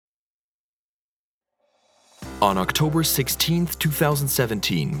On October 16,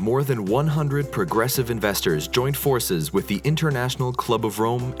 2017, more than 100 progressive investors joined forces with the International Club of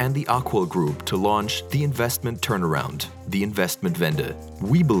Rome and the Aqua Group to launch the investment turnaround, the Investmentwende.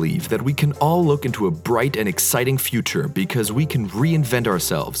 We believe that we can all look into a bright and exciting future because we can reinvent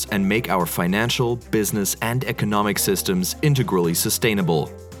ourselves and make our financial, business, and economic systems integrally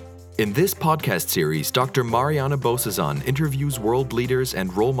sustainable. In this podcast series, Dr. Marianne Bossezon interviews world leaders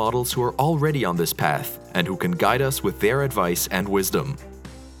and role models who are already on this path and who can guide us with their advice and wisdom.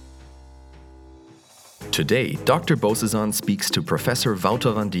 Today, Dr. Bossezon speaks to Professor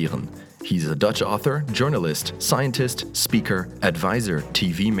Wouter van Dieren. He's a Dutch author, journalist, scientist, speaker, advisor,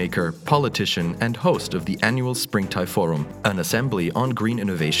 TV maker, politician, and host of the annual Springtide Forum, an assembly on green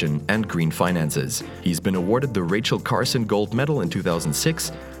innovation and green finances. He's been awarded the Rachel Carson Gold Medal in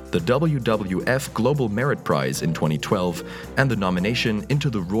 2006, the WWF Global Merit Prize in 2012, and the nomination into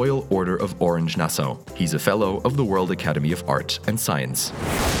the Royal Order of Orange Nassau. He's a fellow of the World Academy of Art and Science.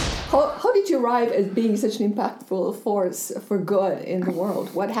 How did you arrive at being such an impactful force for good in the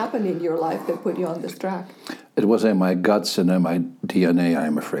world? What happened in your life that put you on this track? It was in my guts and in my DNA,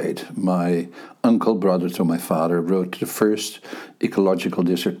 I'm afraid. My uncle, brother to my father, wrote the first ecological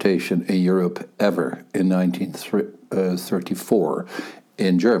dissertation in Europe ever in 1934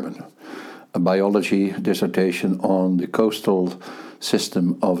 in German. A biology dissertation on the coastal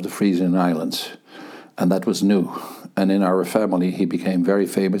system of the Frisian Islands. And that was new. And in our family, he became very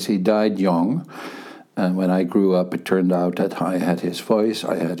famous. He died young. And when I grew up, it turned out that I had his voice,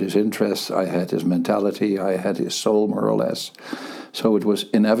 I had his interests, I had his mentality, I had his soul, more or less. So it was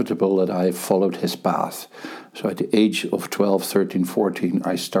inevitable that I followed his path. So at the age of 12, 13, 14,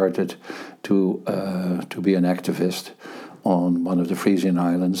 I started to be an activist on one of the Frisian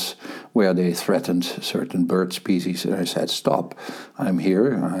Islands where they threatened certain bird species. And I said, stop, I'm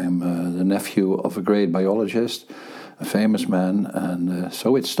here. I'm the nephew of a great biologist, a famous man. And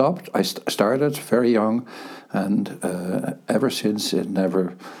so it stopped. I started very young, and ever since it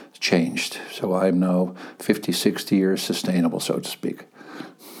never changed. So I'm now 50, 60 years sustainable, so to speak.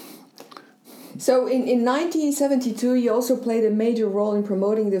 So in 1972, you also played a major role in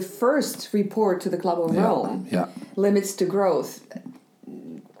promoting the first report to the Club of Rome, Limits to Growth.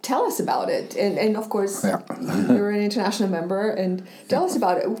 Tell us about it. And of course, you're an international member. And tell us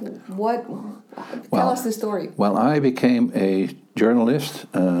about it. Tell us the story. Well, I became a journalist.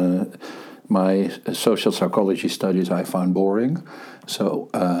 My social psychology studies I found boring. So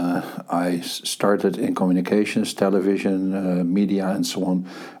I started in communications, television, media, and so on,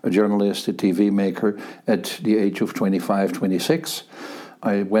 a journalist, a TV maker at the age of 25, 26.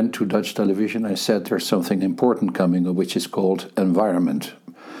 I went to Dutch television. I said there's something important coming, which is called environment,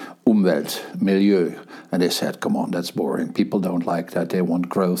 Umwelt, milieu. And they said, come on, that's boring. People don't like that. They want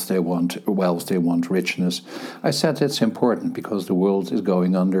growth, they want wealth, they want richness. I said it's important because the world is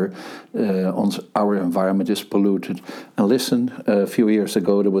going under. Our environment is polluted. And listen, a few years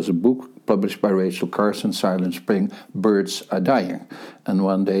ago, there was a book published by Rachel Carson, Silent Spring, Birds Are Dying. And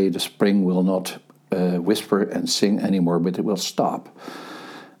one day the spring will not whisper and sing anymore, but it will stop.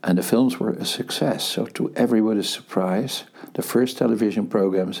 And the films were a success. So to everybody's surprise, the first television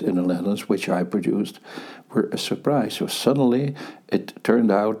programs in the Netherlands, which I produced, were a surprise. So suddenly it turned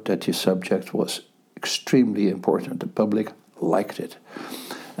out that the subject was extremely important. The public liked it.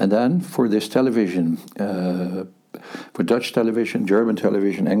 And then for this television, for Dutch television, German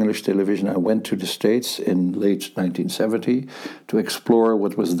television, English television, I went to the States in late 1970 to explore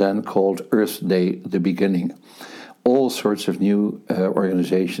what was then called Earth Day, the beginning. All sorts of new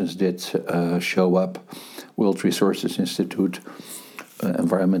organizations did show up. World Resources Institute,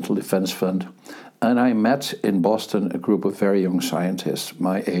 Environmental Defense Fund. And I met in Boston a group of very young scientists,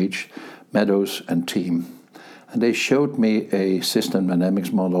 my age, Meadows and team. And they showed me a system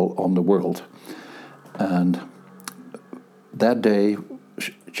dynamics model on the world. And that day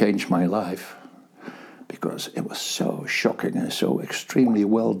changed my life because it was so shocking and so extremely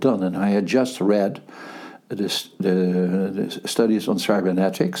well done. And I had just read the studies on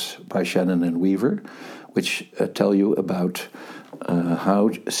cybernetics by Shannon and Weaver, which tell you about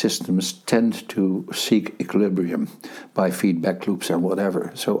how systems tend to seek equilibrium by feedback loops and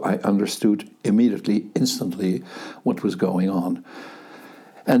whatever. So I understood immediately, instantly, what was going on.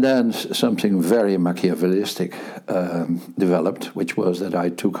 And then something very Machiavellistic developed, which was that I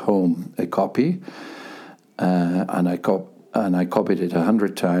took home a copy and I copied it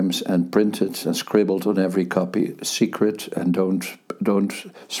 100 times and printed and scribbled on every copy, secret and don't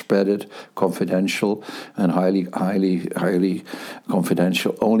spread it, confidential and highly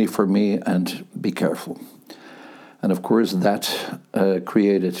confidential, only for me, and be careful. And of course that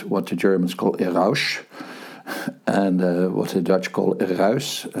created what the Germans call a Rausch, And what the Dutch call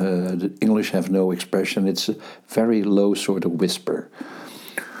ruis. The English have no expression. It's a very low sort of whisper.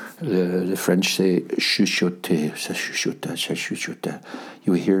 The French say chuchoter, chuchoter, chuchoter.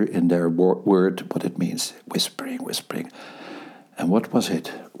 You hear in their word what it means, whispering, whispering. And what was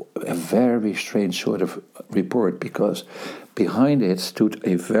it? A very strange sort of report, because behind it stood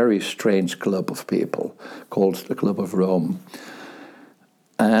a very strange club of people called the Club of Rome.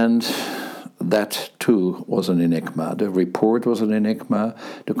 And that too was an enigma. The report was an enigma.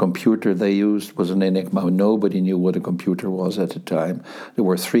 The computer they used was an enigma. Nobody knew what a computer was at the time. There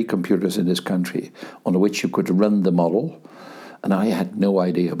were 3 computers in this country on which you could run the model. And I had no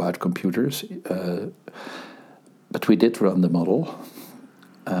idea about computers. But we did run the model,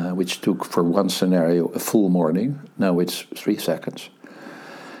 which took for one scenario a full morning. Now it's 3 seconds.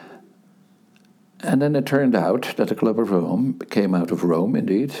 And then it turned out that the Club of Rome came out of Rome,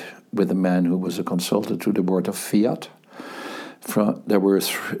 indeed, with a man who was a consultant to the board of Fiat. There were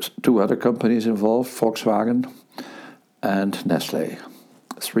 2 other companies involved, Volkswagen and Nestlé,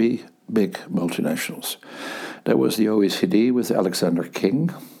 3 big multinationals. There was the OECD with Alexander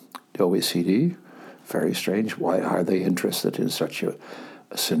King, the OECD. Very strange. Why are they interested in such a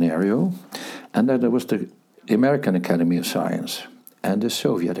scenario? And then there was the American Academy of Science and the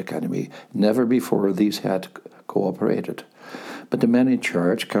Soviet Academy. Never before these had cooperated. But the men in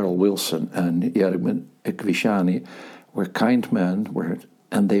charge, Carol Wilson and Jeremy Ekvishani, were kind men,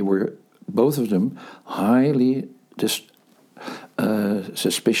 and they were, both of them, highly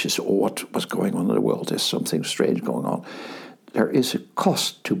suspicious of what was going on in the world. There's something strange going on. There is a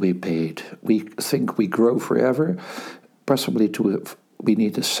cost to be paid. We think we grow forever. Possibly we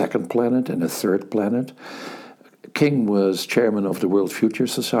need a second planet and a third planet. King was chairman of the World Future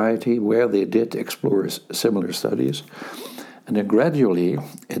Society, where they did explore similar studies. And then gradually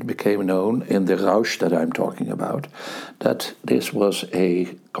it became known in the Rausch that I'm talking about that this was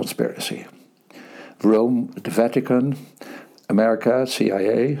a conspiracy. Rome, the Vatican, America,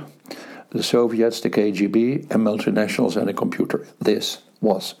 CIA, the Soviets, the KGB, and multinationals and a computer. This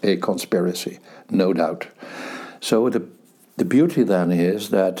was a conspiracy, no doubt. So the beauty then is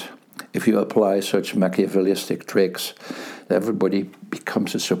that if you apply such Machiavellistic tricks, everybody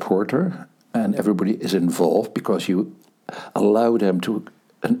becomes a supporter and everybody is involved because you allow them to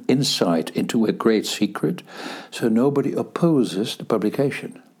an insight into a great secret, so nobody opposes the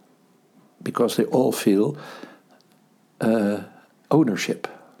publication because they all feel ownership.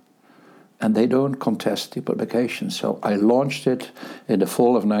 And they don't contest the publication. So I launched it in the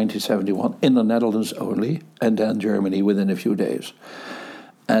fall of 1971 in the Netherlands only, and then Germany within a few days.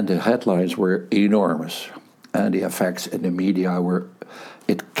 And the headlines were enormous. And the effects in the media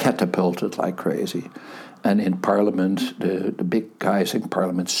it catapulted like crazy. And in Parliament, the big guys in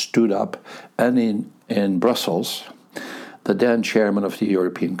Parliament stood up. And in Brussels, the then chairman of the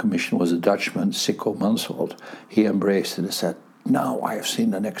European Commission was a Dutchman, Sikko Mansholt. He embraced it and said, "Now I have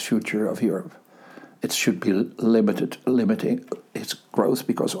seen the next future of Europe. It should be limiting its growth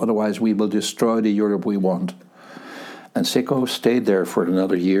because otherwise we will destroy the Europe we want." And Sikko stayed there for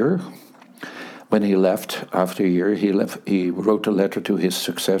another year. When he left, after a year, he wrote a letter to his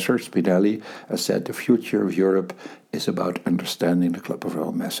successor, Spinelli, and said, "The future of Europe is about understanding the Club of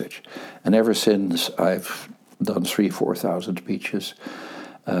Rome message." And ever since, I've done 4,000 speeches,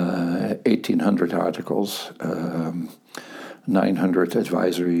 1,800 articles, 900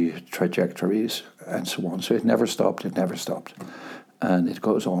 advisory trajectories, and so on. So it never stopped. And it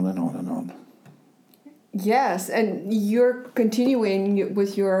goes on and on and on. Yes, and you're continuing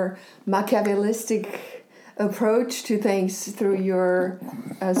with your Machiavellistic approach to things through your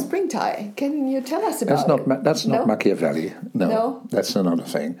spring tie. Can you tell us about it? That's not Machiavelli. No, that's another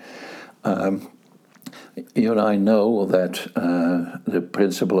thing. You and I know that the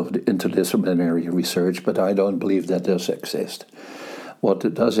principle of the interdisciplinary research, but I don't believe that does exist.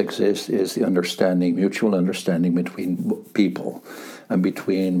 What does exist is the mutual understanding between people and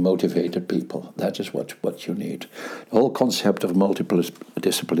between motivated people. That is what you need. The whole concept of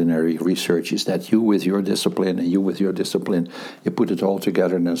multidisciplinary research is that you with your discipline and you with your discipline, you put it all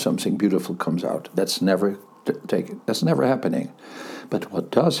together and then something beautiful comes out. That's never happening. But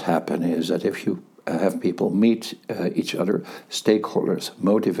what does happen is that if you have people meet each other, stakeholders,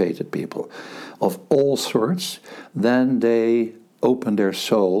 motivated people of all sorts, then they open their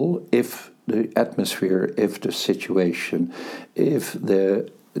soul if the atmosphere, if the situation, if the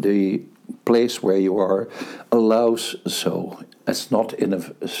place where you are allows so. It's not in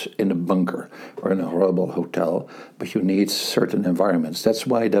a bunker or in a horrible hotel, but you need certain environments. That's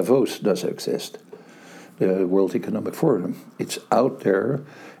why Davos does exist, the World Economic Forum. It's out there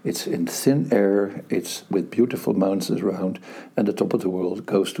It's in thin air, it's with beautiful mountains around, and the top of the world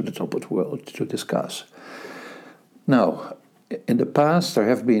goes to the top of the world to discuss. Now, in the past, there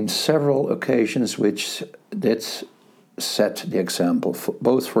have been several occasions which did set the example,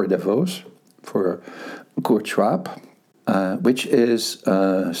 both for Davos, for Kurt Schwab, which is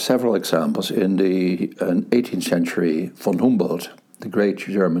several examples. In the 18th century, von Humboldt, the great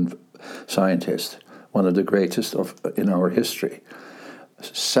German scientist, one of the greatest in our history,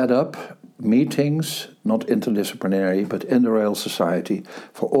 set up meetings, not interdisciplinary, but in the Royal Society,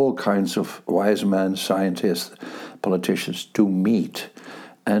 for all kinds of wise men, scientists, politicians to meet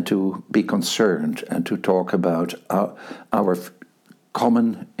and to be concerned and to talk about our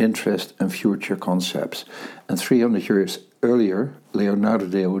common interest and future concepts. And 300 years earlier,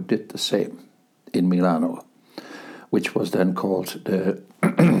 Leonardo did the same in Milano, which was then called the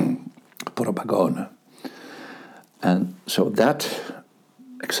Propagone. And so that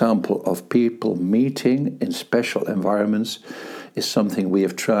example of people meeting in special environments is something we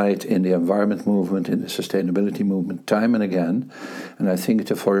have tried in the environment movement, in the sustainability movement, time and again. And I think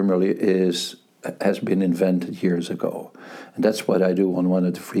the formula has been invented years ago. And that's what I do on one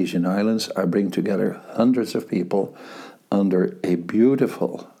of the Frisian Islands. I bring together hundreds of people under a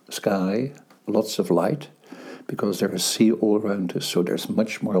beautiful sky, lots of light, because there is sea all around us, so there's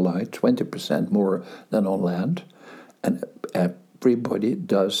much more light, 20% more than on land. And everybody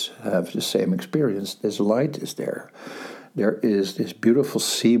does have the same experience. This light is there. There is this beautiful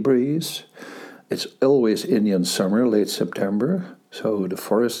sea breeze. It's always Indian summer, late September. So the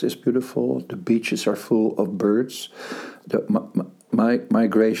forest is beautiful. The beaches are full of birds. The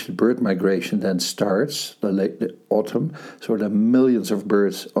bird migration then starts, the autumn. So there are millions of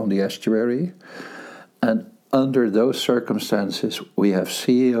birds on the estuary. And under those circumstances, we have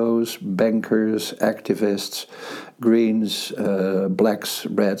CEOs, bankers, activists, Greens, blacks,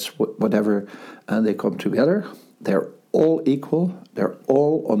 reds, whatever, and they come together. They're all equal. They're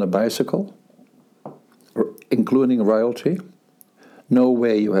all on a bicycle, including royalty. No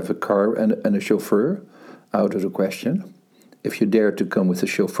way you have a car and a chauffeur, out of the question. If you dare to come with a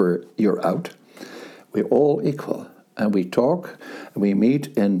chauffeur, you're out. We're all equal, and we talk, and we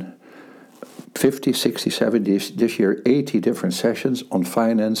meet in 50, 60, 70, this year 80 different sessions on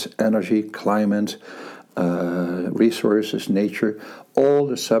finance, energy, climate, resources, nature, all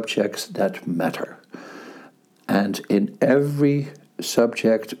the subjects that matter. And in every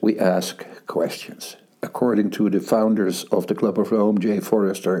subject we ask questions. According to the founders of the Club of Rome, J.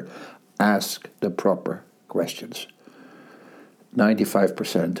 Forrester, ask the proper questions.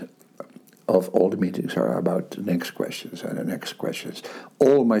 95% of all the meetings are about the next questions and the next questions.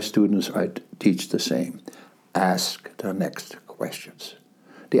 All my students, I teach the same. Ask the next questions.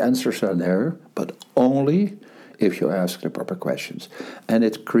 The answers are there, but only if you ask the proper questions. And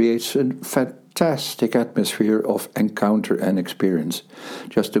it creates a fantastic atmosphere of encounter and experience.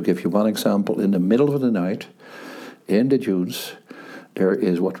 Just to give you one example, in the middle of the night, in the dunes, there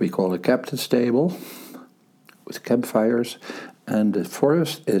is what we call a captain's table with campfires, and the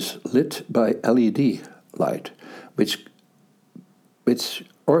forest is lit by LED light, which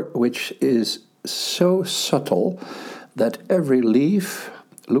is so subtle that every leaf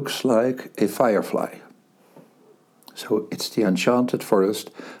looks like a firefly. So it's the enchanted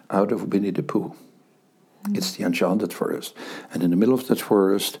forest out of Winnie the Pooh. It's the enchanted forest. And in the middle of that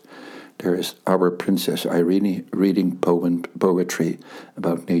forest, there is our Princess Irene reading poetry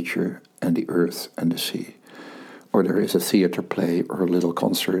about nature and the earth and the sea. Or there is a theater play or a little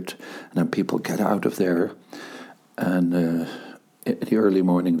concert, and then people get out of there. And in the early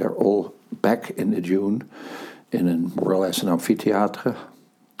morning, they're all back in the dune, in more or less an amphitheater,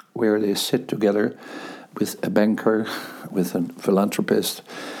 where they sit together with a banker, with a philanthropist,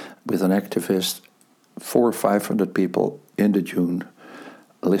 with an activist, 400 or 500 people in the dune,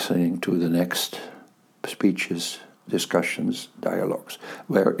 listening to the next speeches, discussions, dialogues,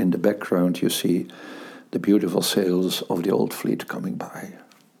 where in the background you see the beautiful sails of the old fleet coming by.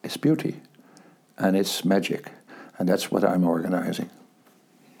 It's beauty, and it's magic, and that's what I'm organizing.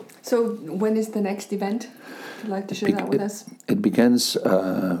 So when is the next event? Would you like to share that with us? It begins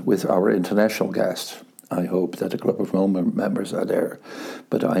with our international guests. I hope that the Club of Rome members are there,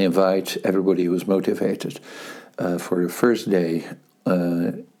 but I invite everybody who is motivated for the first day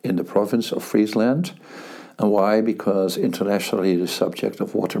in the province of Friesland. And why? Because internationally the subject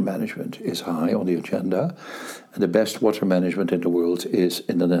of water management is high on the agenda, and the best water management in the world is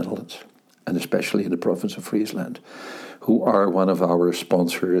in the Netherlands. and especially in the province of Friesland, who are one of our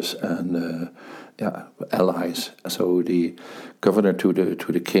sponsors and allies. So the governor to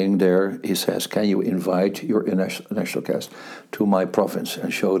the king there, he says, can you invite your national guests to my province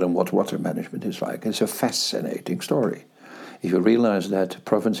and show them what water management is like? It's a fascinating story. If you realize that the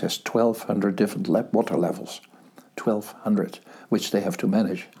province has 1,200 different water levels, 1,200, which they have to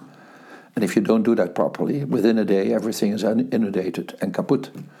manage. And if you don't do that properly, within a day, everything is inundated and kaput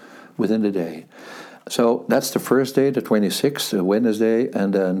within the day. So that's the first day, the 26th, Wednesday,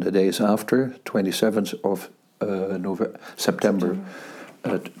 and then the days after, 27th of September,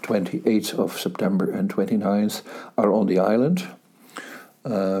 28th of September, and 29th are on the island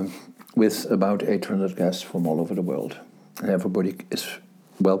with about 800 guests from all over the world. And everybody is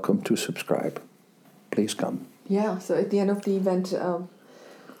welcome to subscribe. Please come. Yeah, so at the end of the event,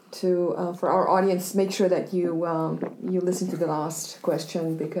 for our audience, make sure that you listen to the last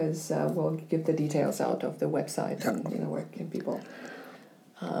question, because we'll give the details out of the website and where can people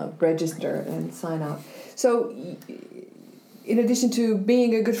register and sign up. So, in addition to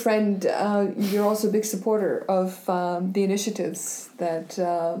being a good friend, you're also a big supporter of the initiatives that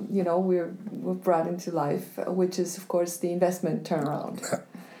we've brought into life, which is of course the investment turnaround.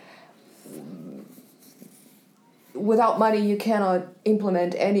 Without money, you cannot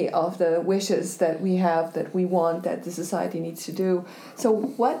implement any of the wishes that we have, that we want, that the society needs to do. So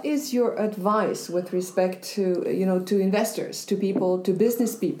what is your advice with respect to, to investors, to people, to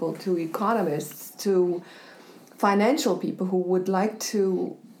business people, to economists, to financial people who would like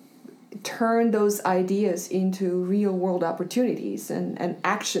to turn those ideas into real world opportunities and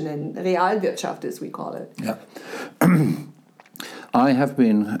action and Realwirtschaft, as we call it? Yeah. I have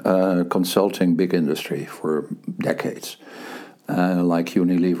been consulting big industry for decades, like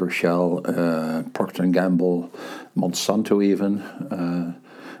Unilever, Shell, Procter & Gamble, Monsanto even,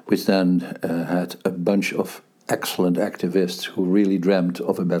 which then had a bunch of excellent activists who really dreamt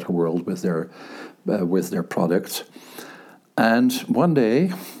of a better world with their products. And one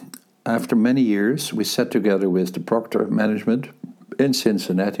day, after many years, we sat together with the Procter management in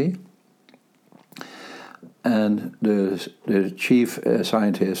Cincinnati. And the chief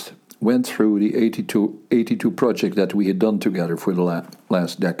scientist went through the 82 project that we had done together for the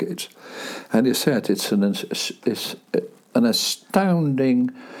last decades. And he said it's an astounding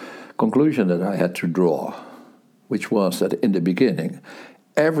conclusion that I had to draw, which was that in the beginning,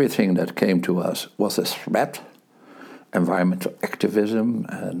 everything that came to us was a threat. Environmental activism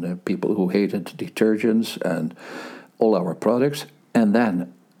and people who hated detergents and all our products. And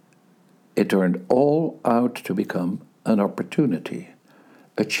then it turned all out to become an opportunity,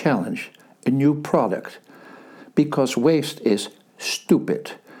 a challenge, a new product. Because waste is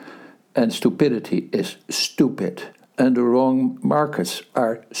stupid, and stupidity is stupid, and the wrong markets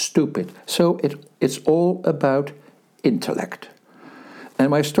are stupid. So it's all about intellect. And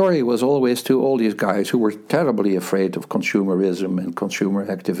my story was always to all these guys who were terribly afraid of consumerism and consumer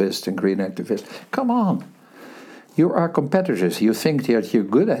activists and green activists. Come on, you are competitors. You think that you're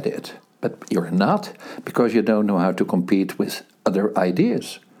good at it. But you're not, because you don't know how to compete with other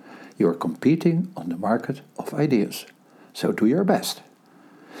ideas. You're competing on the market of ideas. So do your best.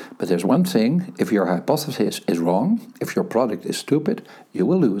 But there's one thing, if your hypothesis is wrong, if your product is stupid, you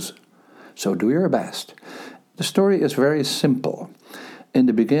will lose. So do your best. The story is very simple. In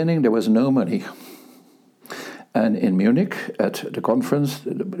the beginning, there was no money. And in Munich, at the conference,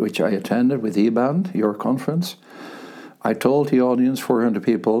 which I attended with IBAN, your conference, I told the audience, 400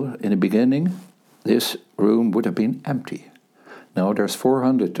 people, in the beginning, this room would have been empty. Now there's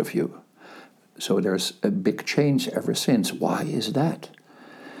 400 of you. So there's a big change ever since. Why is that?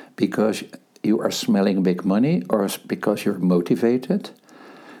 Because you are smelling big money, or because you're motivated?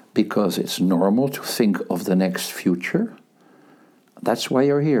 Because it's normal to think of the next future? That's why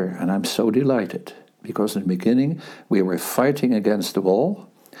you're here, and I'm so delighted. Because in the beginning, we were fighting against the wall,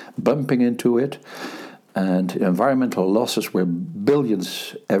 bumping into it, and environmental losses were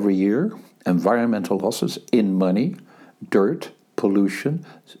billions every year. Environmental losses in money, dirt, pollution,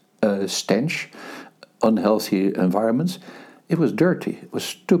 stench, unhealthy environments. It was dirty, it was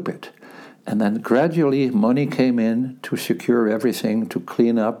stupid. And then gradually money came in to secure everything, to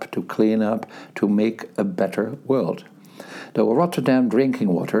clean up, to make a better world. The Rotterdam drinking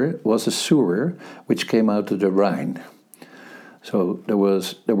water was a sewer which came out of the Rhine. So there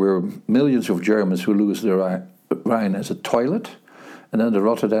were millions of Germans who used the Rhine as a toilet, and then the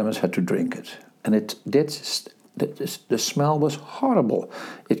Rotterdammers had to drink it. And the smell was horrible.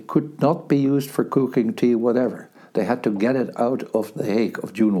 It could not be used for cooking tea, whatever. They had to get it out of the Hague,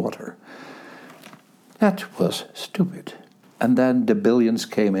 of Dune water. That was stupid. And then the billions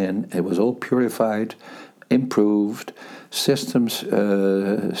came in. It was all purified, improved. Systems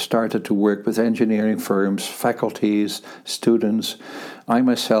started to work with engineering firms, faculties, students. I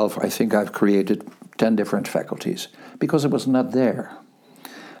myself, I think I've created 10 different faculties because it was not there.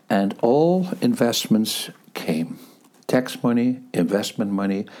 And all investments came. Tax money, investment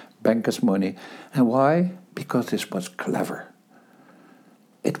money, bankers' money. And why? Because this was clever.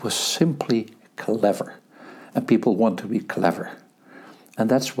 It was simply clever. And people want to be clever. And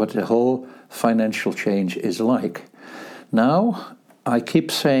that's what the whole financial change is like. Now, I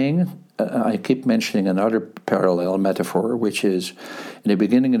keep mentioning another parallel metaphor, which is, in the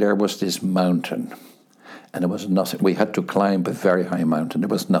beginning there was this mountain. And there was nothing. We had to climb a very high mountain. There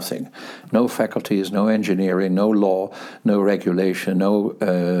was nothing. No faculties, no engineering, no law, no regulation, no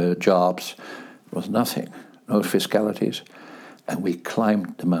jobs. There was nothing. No fiscalities. And we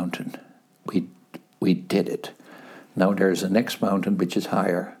climbed the mountain. We did it. Now there's a next mountain which is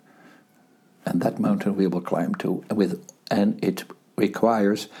higher. And that mountain we will climb to. And it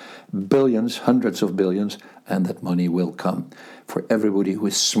requires billions, hundreds of billions, and that money will come for everybody who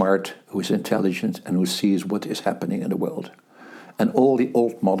is smart, who is intelligent, and who sees what is happening in the world. And all the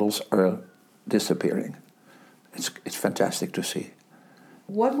old models are disappearing. It's fantastic to see.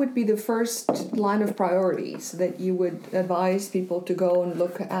 What would be the first line of priorities that you would advise people to go and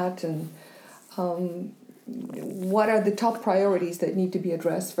look at, and what are the top priorities that need to be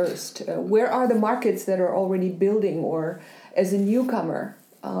addressed first? Where are the markets that are already building, or as a newcomer,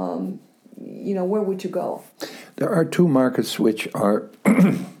 where would you go? There are two markets which are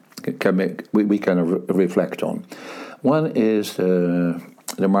we kind of reflect on. One is the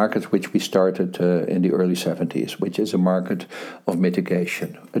market which we started in the early 70s, which is a market of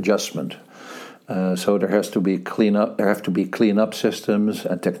mitigation, adjustment. So there has to be cleanup. There have to be cleanup systems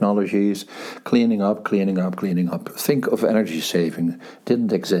and technologies, cleaning up. Think of energy saving.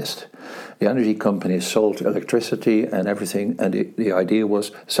 Didn't exist. The energy companies sold electricity and everything, and the idea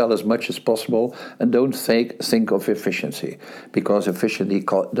was sell as much as possible and don't think of efficiency, because efficiency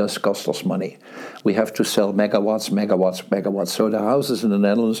does cost us money. We have to sell megawatts. So the houses in the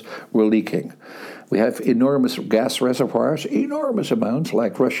Netherlands were leaking. We have enormous gas reservoirs, enormous amounts,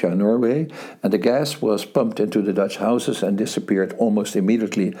 like Russia and Norway, and the gas was pumped into the Dutch houses and disappeared almost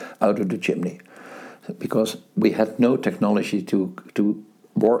immediately out of the chimney, because we had no technology to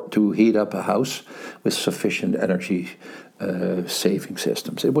heat up a house with sufficient energy saving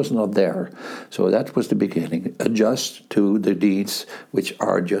systems. It was not there. So that was the beginning. Adjust to the needs which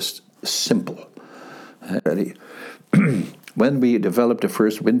are just simple. Ready. When we developed the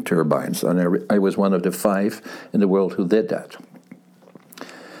first wind turbines, and I was one of the 5 in the world who did that.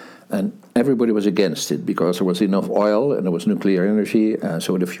 And everybody was against it because there was enough oil and there was nuclear energy,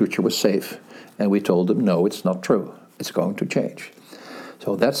 so the future was safe. And we told them, no, it's not true. It's going to change.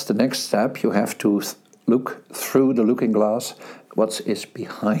 So that's the next step. You have to look through the looking glass. What is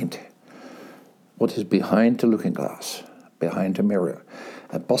behind? What is behind the looking glass? Behind the mirror.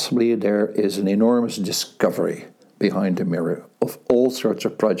 And possibly there is an enormous discovery behind the mirror of all sorts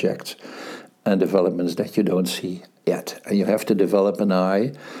of projects and developments that you don't see yet. And you have to develop an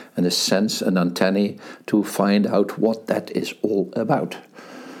eye and a sense, an antennae, to find out what that is all about.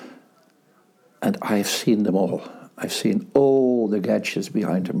 And I've seen them all. I've seen all the gadgets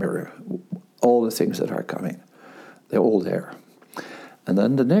behind the mirror, all the things that are coming. They're all there. And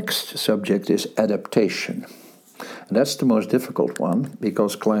then the next subject is adaptation. And that's the most difficult one,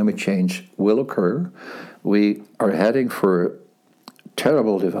 because climate change will occur. We are heading for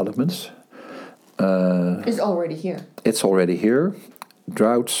terrible developments. It's already here. It's already here.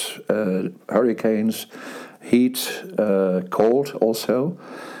 Droughts, hurricanes, heat, cold also.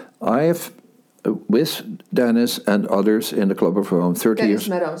 I have, with Dennis and others in the Club of Rome, 30 years.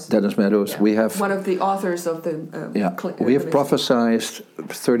 Dennis Meadows. Yeah. We have one of the authors of the. We have prophesied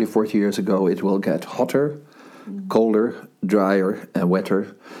 30, 40 years ago it will get hotter, colder, drier, and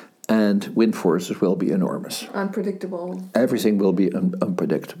wetter, and wind forces will be enormous. Unpredictable. Everything will be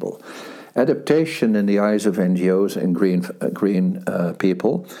unpredictable. Adaptation in the eyes of NGOs and green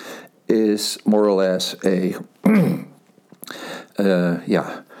people is more or less is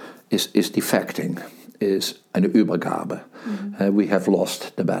defecting, is an Übergabe. We have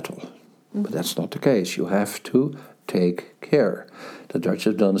lost the battle. But that's not the case. You have to take care. The Dutch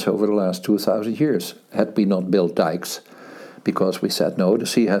have done so over the last 2,000 years. Had we not built dikes, because we said, no, the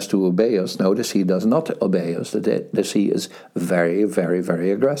sea has to obey us. No, the sea does not obey us. The sea is very, very, very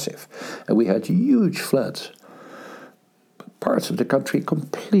aggressive. And we had huge floods. Parts of the country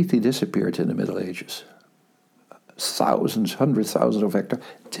completely disappeared in the Middle Ages. Thousands, hundreds of thousands of hectares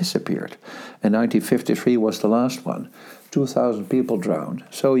disappeared. And 1953 was the last one. 2,000 people drowned.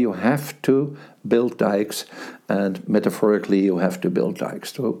 So you have to build dikes, and metaphorically you have to build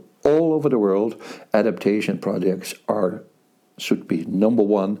dikes. So all over the world, adaptation projects should be number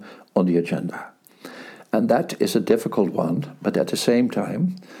one on the agenda. And that is a difficult one, but at the same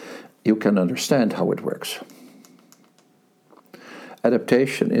time, you can understand how it works.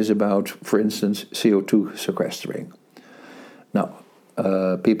 Adaptation is about, for instance, CO2 sequestering. Now,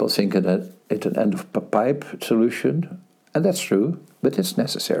 people think that it's an end-of-pipe solution, and that's true, but it's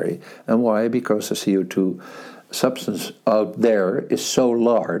necessary. And why? Because the CO2 substance out there is so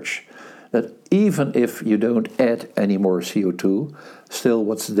large that even if you don't add any more CO2, still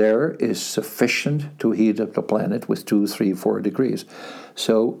what's there is sufficient to heat up the planet with 2, 3, 4 degrees.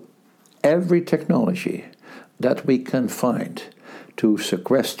 So every technology that we can find to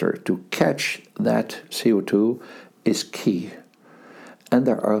sequester, to catch that CO2 is key. And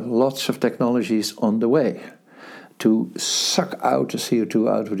there are lots of technologies on the way to suck out the CO2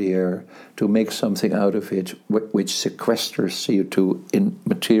 out of the air, to make something out of it which sequesters CO2 in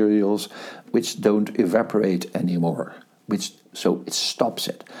materials which don't evaporate anymore, so it stops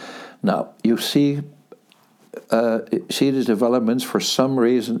it. Now, you see the developments. For some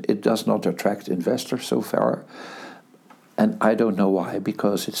reason, it does not attract investors so far. And I don't know why,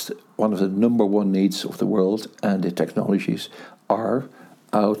 because it's one of the number one needs of the world, and the technologies are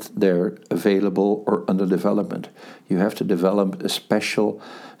out there available or under development. You have to develop a special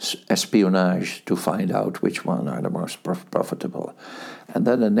espionage to find out which one are the most profitable. And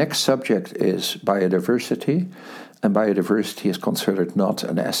then the next subject is biodiversity. And biodiversity is considered not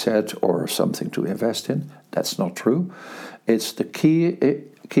an asset or something to invest in. That's not true. It's the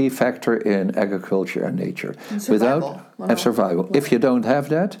key factor in agriculture and nature. And survival. Without survival. Yeah. If you don't have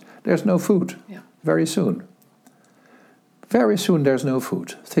that, there's no food. Yeah. Very soon. Very soon there's no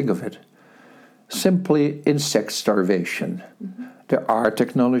food. Think of it. Simply insect starvation. Mm-hmm. There are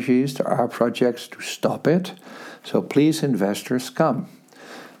technologies, there are projects to stop it. So please, investors, come.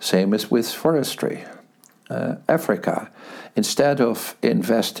 Same as with forestry. Africa, instead of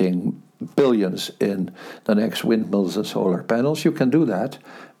investing billions in the next windmills and solar panels, you can do that,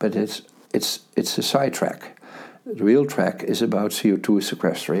 but it's a sidetrack. The real track is about CO2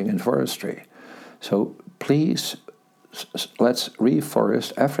 sequestering in forestry. So please, let's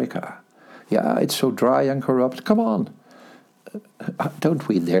reforest Africa. Yeah, it's so dry and corrupt. Come on. Don't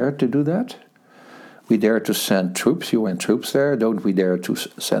we dare to do that? We dare to send troops, UN troops there. Don't we dare to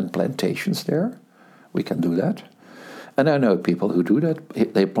send plantations there? We can do that. And I know people who do that.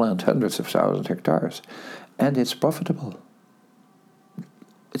 They plant hundreds of thousands of hectares. And it's profitable.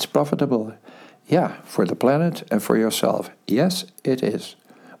 It's profitable. Yeah, for the planet and for yourself. Yes, it is.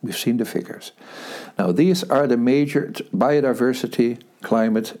 We've seen the figures. Now, these are the major biodiversity,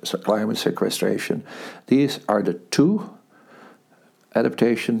 climate sequestration. These are the two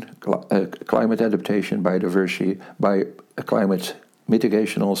adaptation, climate adaptation, biodiversity, by climate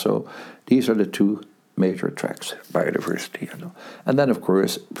mitigation also. These are the two major tracks, biodiversity. And then, of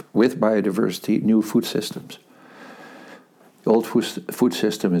course, with biodiversity, new food systems. The old food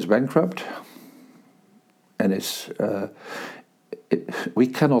system is bankrupt, and we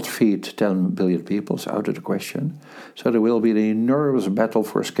cannot feed 10 billion people, it's out of the question. So there will be an enormous battle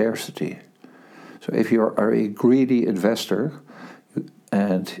for scarcity. So if you are a greedy investor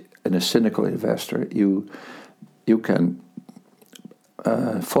and a cynical investor, you can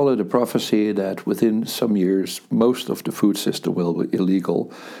follow the prophecy that within some years most of the food system will be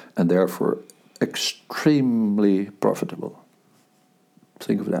illegal and therefore extremely profitable.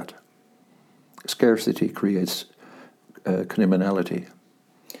 Think of that. Scarcity creates criminality.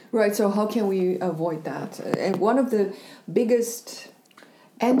 Right, so how can we avoid that? And one of the biggest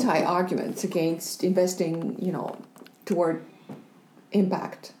anti-arguments against investing, toward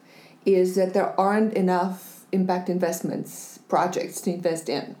impact is that there aren't enough impact investments projects to invest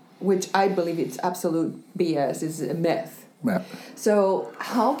in, which I believe it's absolute BS, is a myth. Yeah. So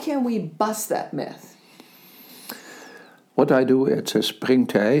how can we bust that myth? What I do at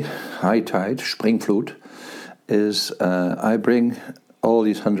springtij, high tide, springvloed, is I bring all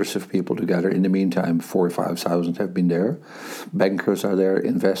these hundreds of people together. In the meantime, 4,000 or 5,000 have been there. Bankers are there,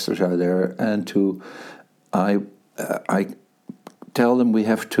 investors are there, and I tell them we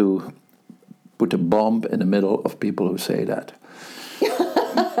have to put a bomb in the middle of people who say that.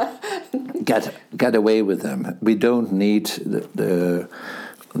 Get away with them. We don't need the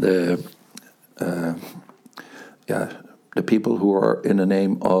people who are in the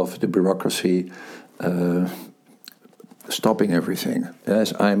name of the bureaucracy stopping everything.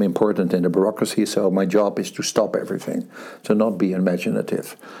 Yes, I'm important in the bureaucracy, so my job is to stop everything, to not be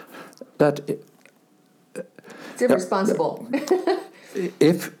imaginative. It's irresponsible.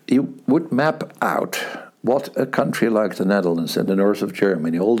 If you would map out what a country like the Netherlands and the north of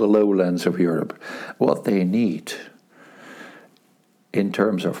Germany, all the lowlands of Europe, what they need in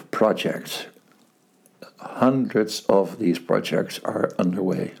terms of projects, hundreds of these projects are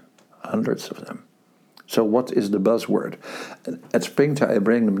underway, hundreds of them. So what is the buzzword? At springtime, I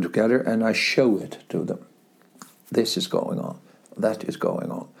bring them together and I show it to them. This is going on. That is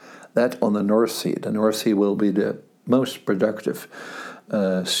going on. That on the North Sea. The North Sea will be the most productive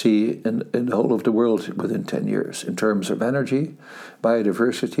sea in the whole of the world within 10 years in terms of energy,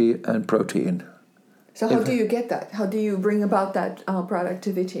 biodiversity, and protein. So how do you get that? How do you bring about that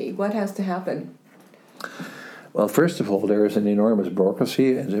productivity? What has to happen? Well, first of all, there is an enormous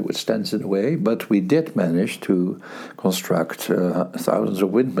bureaucracy and it stands in the way, but we did manage to construct thousands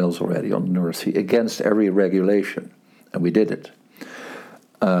of windmills already on the North Sea against every regulation, and we did it.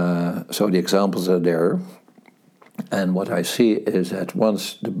 So the examples are there, and what I see is that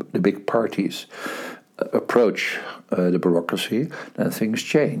once the big parties approach the bureaucracy, then things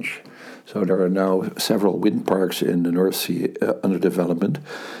change. So there are now several wind parks in the North Sea under development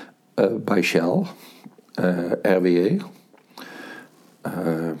by Shell, RWE,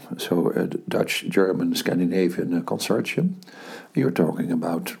 so a Dutch, German, Scandinavian consortium. You're talking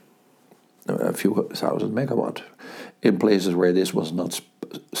about a few thousand megawatt in places where this was not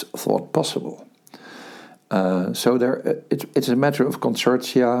thought possible. So it's a matter of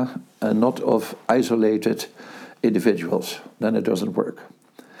consortia and not of isolated individuals. Then it doesn't work.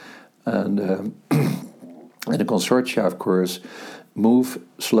 And the consortia, of course, move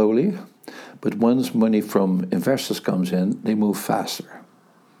slowly, but once money from investors comes in, they move faster.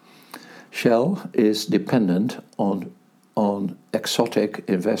 Shell is dependent on exotic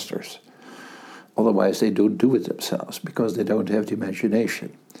investors. Otherwise, they don't do it themselves because they don't have the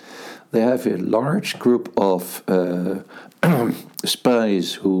imagination. They have a large group of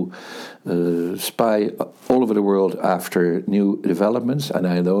spies who spy all over the world after new developments, and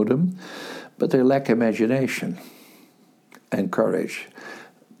I know them, but they lack imagination and courage.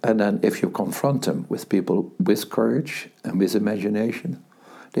 And then if you confront them with people with courage and with imagination,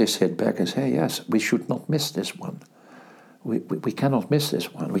 they sit back and say, yes, we should not miss this one. We cannot miss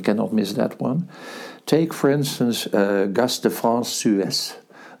this one. We cannot miss that one. Take, for instance, Gaz de France Suez.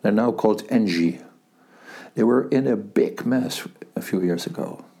 They're now called Engie. They were in a big mess a few years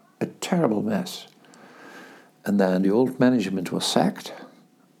ago. A terrible mess. And then the old management was sacked.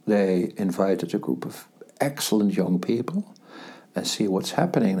 They invited a group of excellent young people and see what's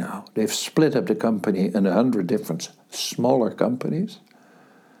happening now. They've split up the company in 100 different smaller companies,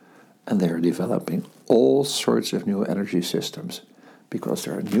 and they're developing all sorts of new energy systems because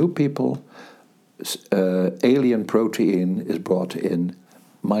there are new people, alien protein is brought in,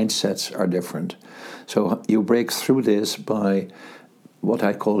 mindsets are different. So you break through this by what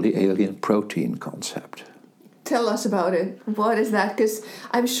I call the alien protein concept. Tell us about it. What is that? Because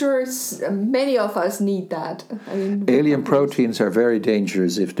I'm sure many of us need that. I mean, alien proteins are very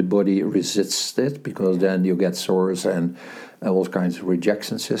dangerous if the body resists it, because then you get sores and all kinds of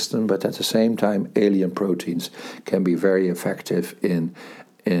rejection system. But at the same time, alien proteins can be very effective in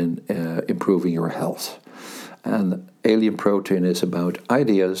improving your health. And alien protein is about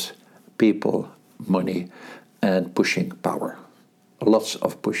ideas, people, money, and pushing power. Lots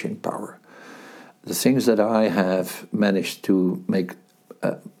of pushing power. The things that I have managed to make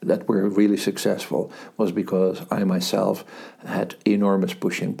that were really successful was because I myself had enormous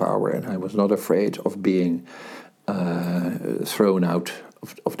pushing power, and I was not afraid of being thrown out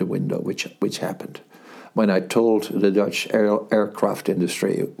of the window, which happened. When I told the Dutch aircraft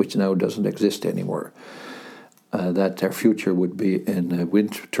industry, which now doesn't exist anymore, that their future would be in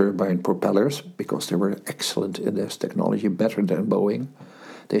wind turbine propellers, because they were excellent in this technology, better than Boeing,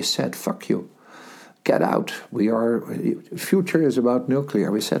 they said, fuck you. Get out. Future is about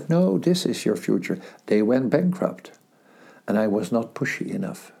nuclear. We said, no, this is your future. They went bankrupt. And I was not pushy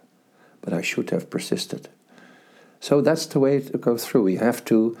enough. But I should have persisted. So that's the way to go through. You have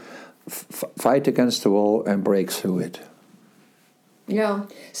to fight against the wall and break through it. Yeah.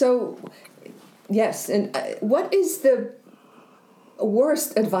 So, yes. And what is the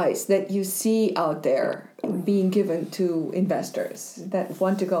worst advice that you see out there being given to investors that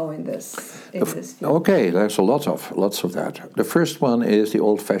want to go in this field? Okay, there's lots of that. The first one is the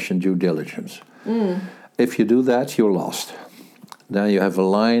old-fashioned due diligence. If you do that, you're lost. Then you have a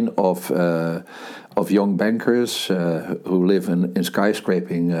line of young bankers who live in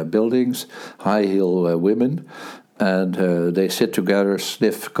skyscraping buildings, high-heel women, and they sit together,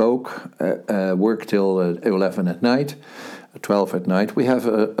 sniff coke, work till 11 at night, 12 at night. We have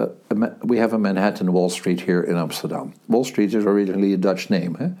a Manhattan Wall Street here in Amsterdam. Wall Street is originally a Dutch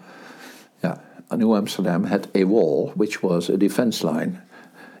name. Eh? Yeah, New Amsterdam had a wall which was a defense line,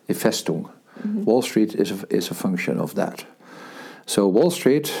 a vestung. Mm-hmm. Wall Street is a function of that. So Wall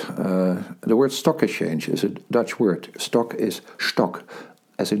Street, the word stock exchange is a Dutch word. Stock is stock,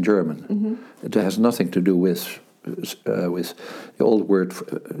 as in German. Mm-hmm. It has nothing to do with the old word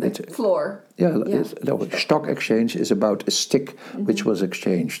floor. Yeah. Stock exchange is about a stick which was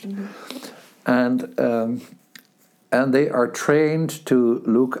exchanged, and they are trained to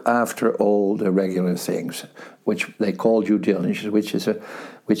look after all the regular things, which they call due diligence, which is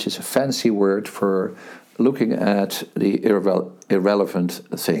a fancy word for looking at the irrelevant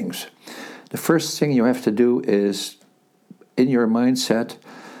things. The first thing you have to do is, in your mindset,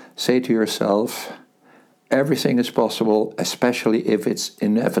 say to yourself, everything is possible, especially if it's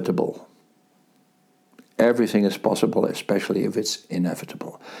inevitable. Everything is possible, especially if it's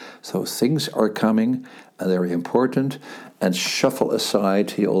inevitable. So things are coming, and they're important, and shuffle aside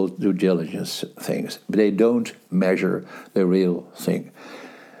the old due diligence things. But they don't measure the real thing.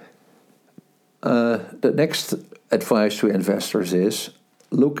 The next advice to investors is,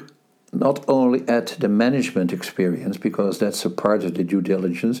 look not only at the management experience, because that's a part of the due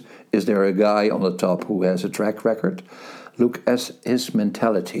diligence. Is there a guy on the top who has a track record? Look at his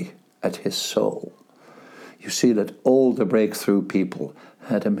mentality, at his soul. You see that all the breakthrough people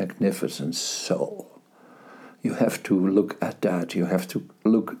had a magnificent soul. You have to look at that. You have to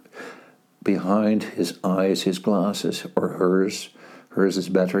look behind his eyes, his glasses, or hers. Hers is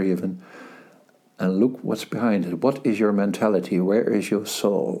better even. And look what's behind it. What is your mentality? Where is your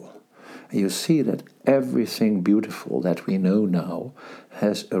soul? And you see that everything beautiful that we know now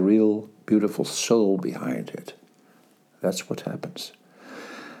has a real beautiful soul behind it. That's what happens.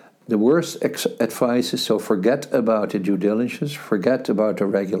 The worst advice is, so forget about the due diligence, forget about the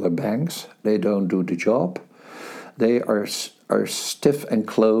regular banks. They don't do the job. They are stiff and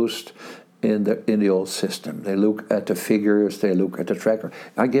closed in the old system. They look at the figures, they look at the tracker.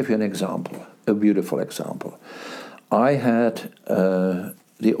 I give you an example, a beautiful example. I had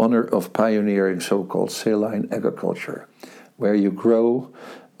the honor of pioneering so-called saline agriculture, where you grow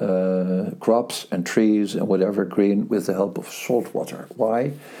crops and trees and whatever green with the help of salt water.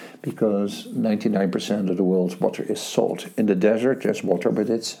 Why? Because 99% of the world's water is salt. In the desert there's water, but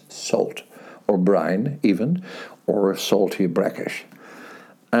it's salt, or brine even, or salty brackish.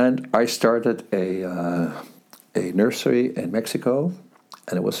 And I started a nursery in Mexico,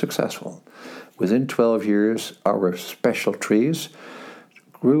 and it was successful. Within 12 years, our special trees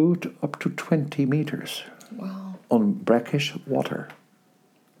grew up to 20 meters. Wow. On brackish water.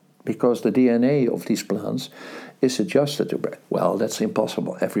 Because the DNA of these plants is adjusted to brackish. Well, that's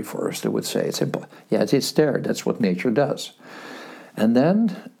impossible. Every forester would say it's impossible. Yeah, it's there. That's what nature does. And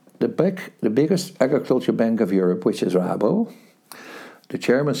then the biggest agriculture bank of Europe, which is Rabo, the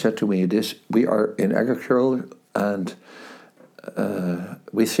chairman said to me, we are in agriculture, and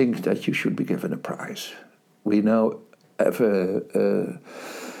we think that you should be given a prize. We now have a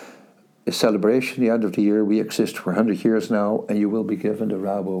celebration, the end of the year. We exist for 100 years now, and you will be given the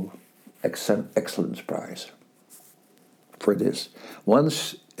Rabo Excellence Prize for this.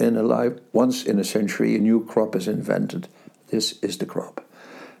 Once in a century, a new crop is invented. This is the crop.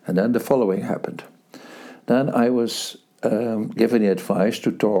 And then the following happened. Then I was given the advice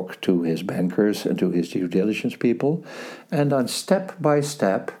to talk to his bankers and to his due diligence people, and then step by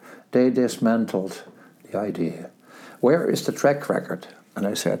step they dismantled the idea. Where is the track record? And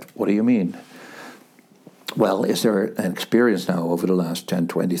I said, what do you mean? Well, is there an experience now over the last 10,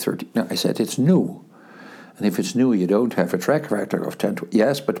 20, 30? No, I said, it's new. And if it's new, you don't have a track record of 10, 20.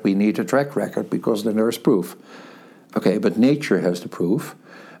 Yes, but we need a track record because then there's proof. Okay, but nature has the proof.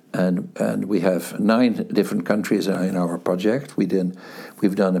 And we have 9 different countries in our project.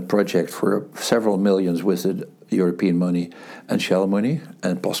 We've done a project for several millions with the European money and Shell money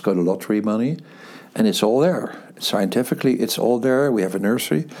and postcode lottery money, and it's all there. Scientifically, it's all there. We have a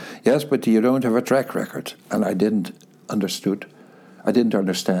nursery. Yes, but you don't have a track record. And I didn't understand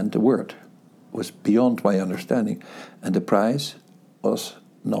the word. It was beyond my understanding. And the prize was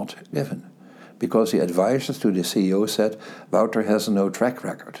not given. Because the advisors to the CEO said, Wouter has no track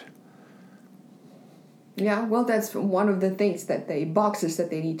record. Yeah, well, that's one of the things boxes that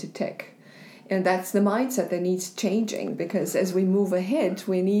they need to tick. And that's the mindset that needs changing, because as we move ahead,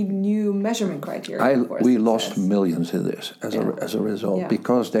 we need new measurement criteria. We lost millions in this as a result,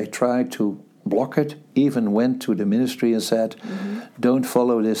 because they tried to block it, even went to the ministry and said, don't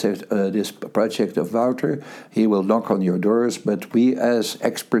follow this project of Wouter. He will knock on your doors, but we as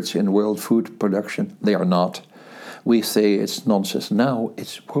experts in world food production, they are not. We say it's nonsense. Now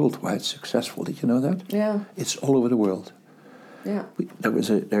it's worldwide successful. Did you know that? Yeah. It's all over the world. Yeah.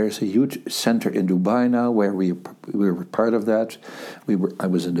 There is a huge center in Dubai now where we were part of that. I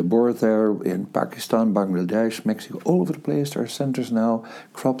was in the board there in Pakistan, Bangladesh, Mexico, all over the place. There are centers now.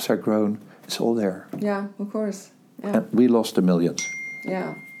 Crops are grown. It's all there. Yeah, of course. Yeah. And we lost the millions.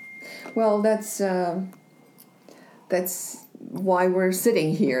 Yeah. Well, that's why we're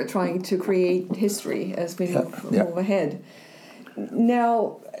sitting here trying to create history as we move ahead.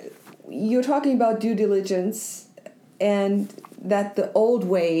 Now, you're talking about due diligence and that the old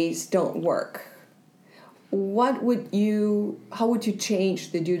ways don't work. How would you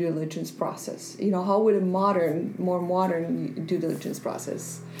change the due diligence process? How would a more modern due diligence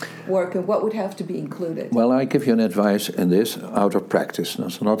process work, and what would have to be included? Well, I give you an advice in this out of practice.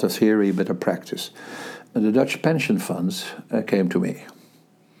 It's not a theory, but a practice. The Dutch pension funds came to me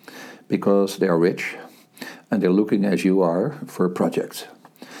because they are rich and they're looking, as you are, for projects.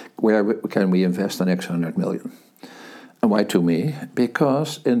 Where can we invest an X 100 million? And why to me?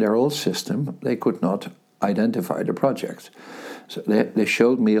 Because in their old system, they could not identify the project. So they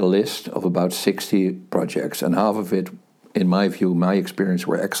showed me a list of about 60 projects, and half of it, in my view, my experience,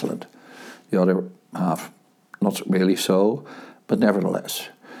 were excellent. The other half, not really so, but nevertheless.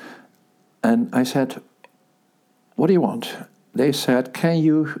 And I said, what do you want? They said, can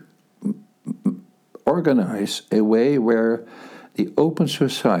you organize a way where the open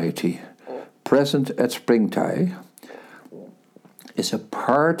society present at Springtij is a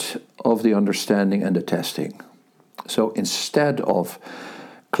part of the understanding and the testing. So instead of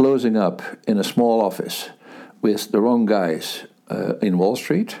closing up in a small office with the wrong guys in Wall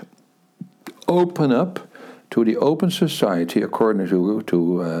Street, open up to the open society according to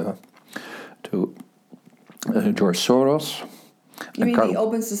George Soros. You mean the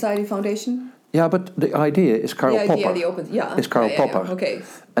Open Society Foundation? Yeah, but the idea is Karl Popper. It's Karl Popper. Yeah, okay.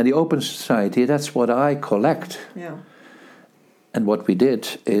 And the Open Society, that's what I collect. Yeah. And what we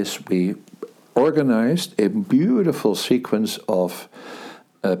did is we organized a beautiful sequence of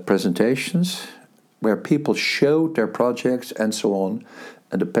presentations where people showed their projects and so on,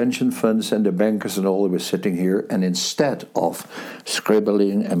 and the pension funds and the bankers and all were sitting here, and instead of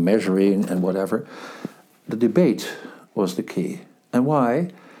scribbling and measuring and whatever, the debate was the key. And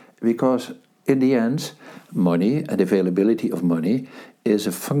why? Because in the end, money and availability of money is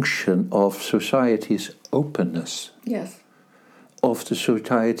a function of society's openness. Yes. Of the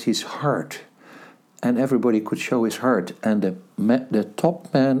society's heart. And everybody could show his heart. And the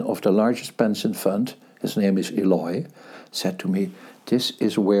top man of the largest pension fund, his name is Eloy, said to me, this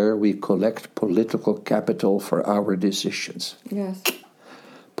is where we collect political capital for our decisions. Yes.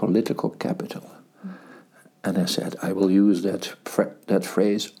 Political capital. And I said, I will use that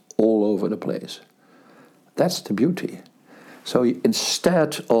phrase all over the place. That's the beauty. So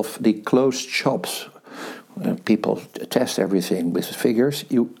instead of the closed shops, people test everything with figures.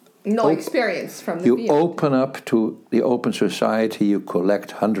 Experience from the field. You open up to the open society. You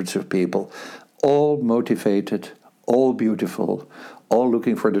collect hundreds of people, all motivated, all beautiful, all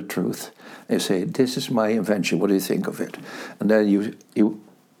looking for the truth. They say, "This is my invention. What do you think of it?" And then you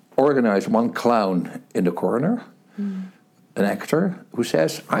organize one clown in the corner, an actor who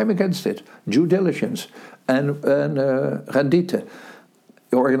says, "I'm against it." Due diligence and rendite.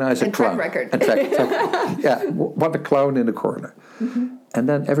 You organize a clown. Track record. And track record. Yeah, what a clown in the corner. Mm-hmm. And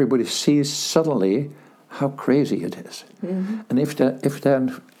then everybody sees suddenly how crazy it is. Mm-hmm. And if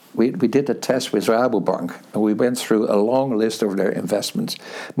then we did a test with Rabobank, and we went through a long list of their investments.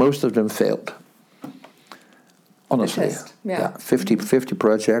 Most of them failed. Honestly. Yeah. 50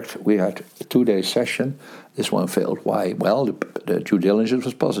 projects. We had a 2-day session. This one failed. Why? Well, the due diligence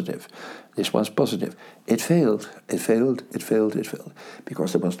was positive. This one's positive. It failed.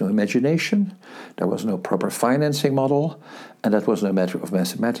 Because there was no imagination, there was no proper financing model, and that was no matter of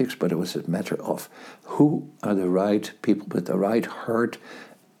mathematics, but it was a matter of who are the right people with the right heart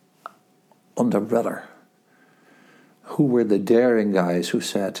on the rudder. Who were the daring guys who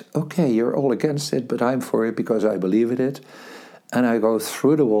said, okay, you're all against it, but I'm for it because I believe in it, and I go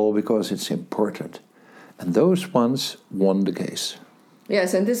through the wall because it's important. And those ones won the case.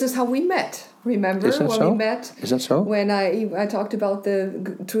 Yes, and this is how we met. Remember when we met? Is that so? When I talked about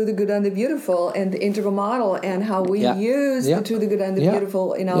the Through the Good and the Beautiful and the integral model and how we use the Through the Good and the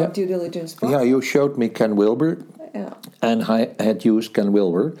Beautiful in our due diligence process. Yeah, you showed me Ken Wilber, and I had used Ken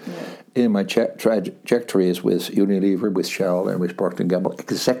Wilber in my trajectories with Unilever, with Shell, and with Procter & Gamble,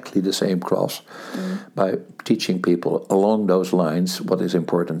 exactly the same cross, by teaching people along those lines what is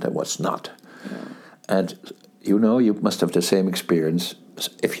important and what's not. Yeah. And you know, you must have the same experience.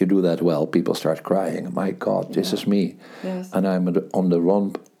 If you do that well, people start crying. My God, this is me, and I'm on the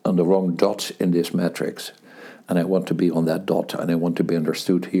wrong dot in this matrix, and I want to be on that dot, and I want to be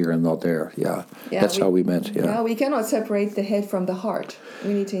understood here and not there. That's how we met. We cannot separate the head from the heart.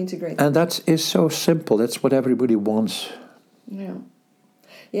 We need to integrate. And that is so simple. That's what everybody wants.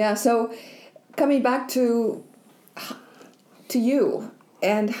 So coming back to you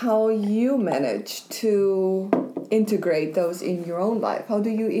and how you manage to integrate those in your own life. How do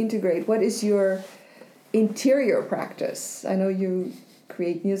you integrate? What is your interior practice? I know you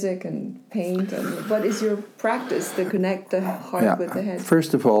create music and paint. And what is your practice to connect the heart with the head?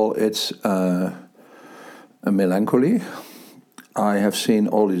 First of all, it's a melancholy. I have seen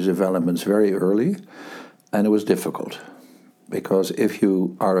all these developments very early, and it was difficult. Because if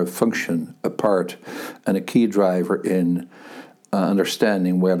you are a function, a part, and a key driver in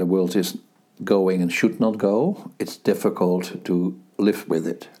understanding where the world is going and should not go, it's difficult to live with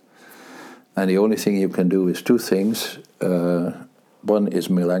it. And the only thing you can do is two things. One is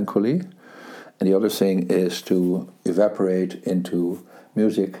melancholy, and the other thing is to evaporate into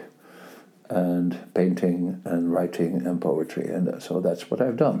music and painting and writing and poetry, and so that's what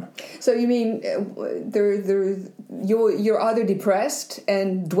I've done. So you mean you're either depressed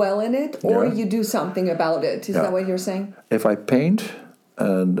and dwell in it, or you do something about it? Is that what you're saying? If I paint,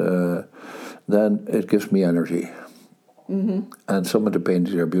 and then it gives me energy. Mm-hmm. And some of the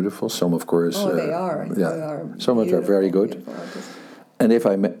paintings are beautiful. Some, of course, they are. They are some of them are very good. And if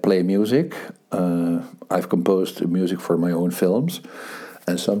I play music, I've composed music for my own films.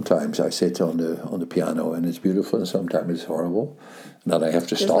 And sometimes I sit on the piano and it's beautiful, and sometimes it's horrible. And then I have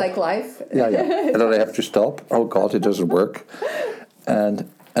to stop. Just like life. And then I have to stop. Oh God, it doesn't work. And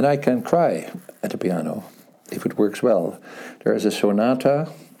I can cry at the piano if it works well. There is a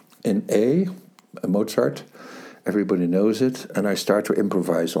sonata in A Mozart. Everybody knows it, and I start to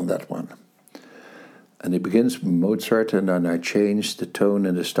improvise on that one. And it begins Mozart, and then I change the tone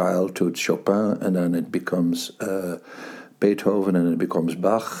and the style to Chopin, and then it becomes Beethoven, and it becomes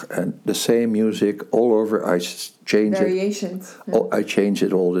Bach, and the same music all over. I change variations. I change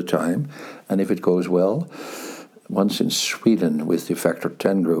it all the time, and if it goes well. Once in Sweden with the Factor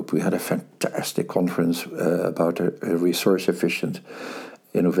 10 group, we had a fantastic conference about a resource-efficient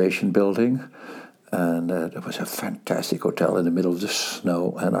innovation building, and there was a fantastic hotel in the middle of the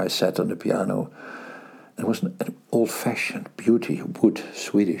snow, and I sat on the piano. It was an old-fashioned beauty, wood,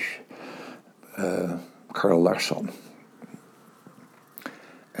 Swedish, Carl Larsson.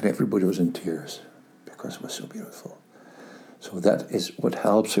 And everybody was in tears because it was so beautiful. So that is what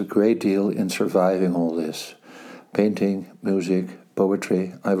helps a great deal in surviving all this. Painting, music,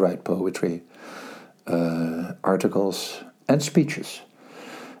 poetry. I write poetry, articles, and speeches.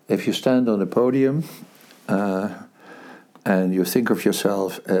 If you stand on a podium and you think of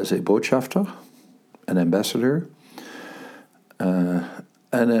yourself as a botschafter, an ambassador, and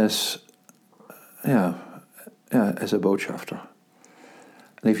as a botschafter.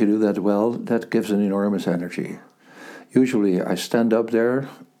 And if you do that well, that gives an enormous energy. Usually I stand up there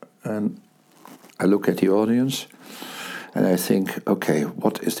and I look at the audience and I think, okay,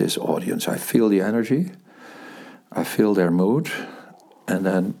 what is this audience? I feel the energy, I feel their mood, and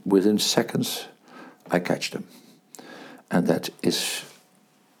then within seconds I catch them. And that is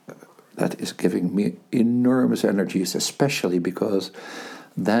giving me enormous energies, especially because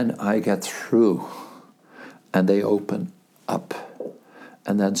then I get through and they open up.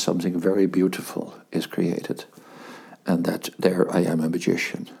 And then something very beautiful is created. And that there I am a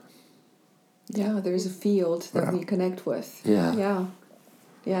magician. Yeah, there's a field that we connect with. Yeah.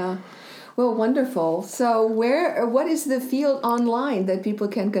 Well, wonderful. So what is the field online that people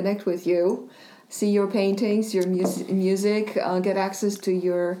can connect with you? See your paintings, your music, get access to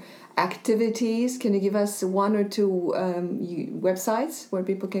your activities. Can you give us one or two websites where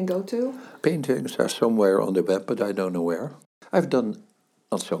people can go to? Paintings are somewhere on the web, but I don't know where. I've done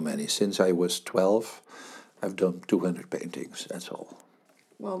not so many. Since I was 12, I've done 200 paintings, that's all.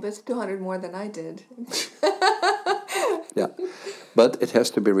 Well, that's 200 more than I did. Yeah, but it has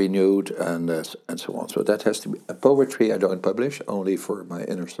to be renewed and so on. So that has to be... Poetry I don't publish, only for my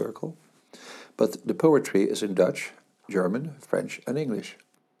inner circle. But the poetry is in Dutch, German, French, and English.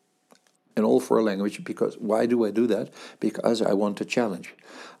 In all four languages, because why do I do that? Because I want a challenge.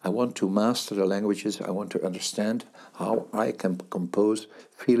 I want to master the languages. I want to understand how I can compose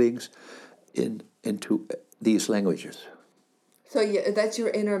feelings into these languages. So that's your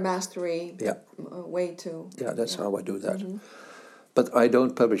inner mastery way to... Yeah, that's how I do that. Mm-hmm. But I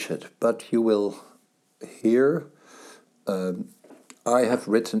don't publish it. But you will hear, I have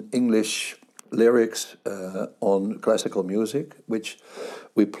written English lyrics on classical music, which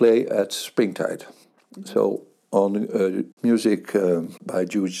we play at Springtide. So on music by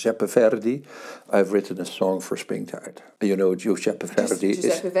Giuseppe Verdi, I've written a song for Springtide. You know, Giuseppe Verdi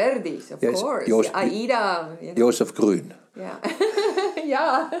Giuseppe Verdi, of course. Aida. You know. Joseph Grün. Yeah.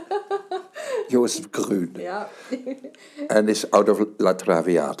 Yeah. Joseph Grün. Yeah. And it's out of La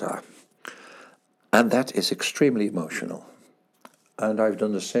Traviata. And that is extremely emotional. And I've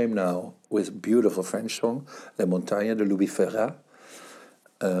done the same now with a beautiful French song, Les Montagnes de Louis Ferrat.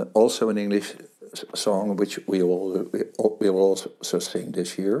 Also an English song which we will also sing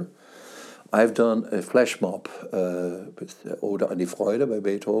this year. I've done a flash mob with Ode aan die Freude by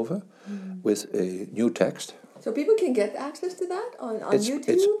Beethoven with a new text. So people can get access to that on YouTube?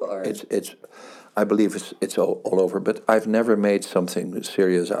 It's I believe it's all over, but I've never made something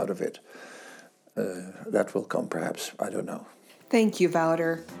serious out of it. That will come perhaps, I don't know. Thank you,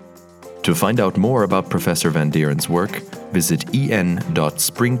 Wouter. To find out more about Professor Van Dieren's work, visit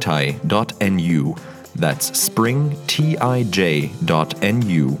en.springtij.nu. That's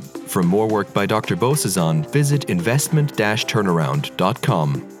springtij.nu. For more work by Dr. Bossezon, visit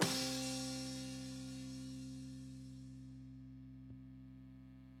investment-turnaround.com.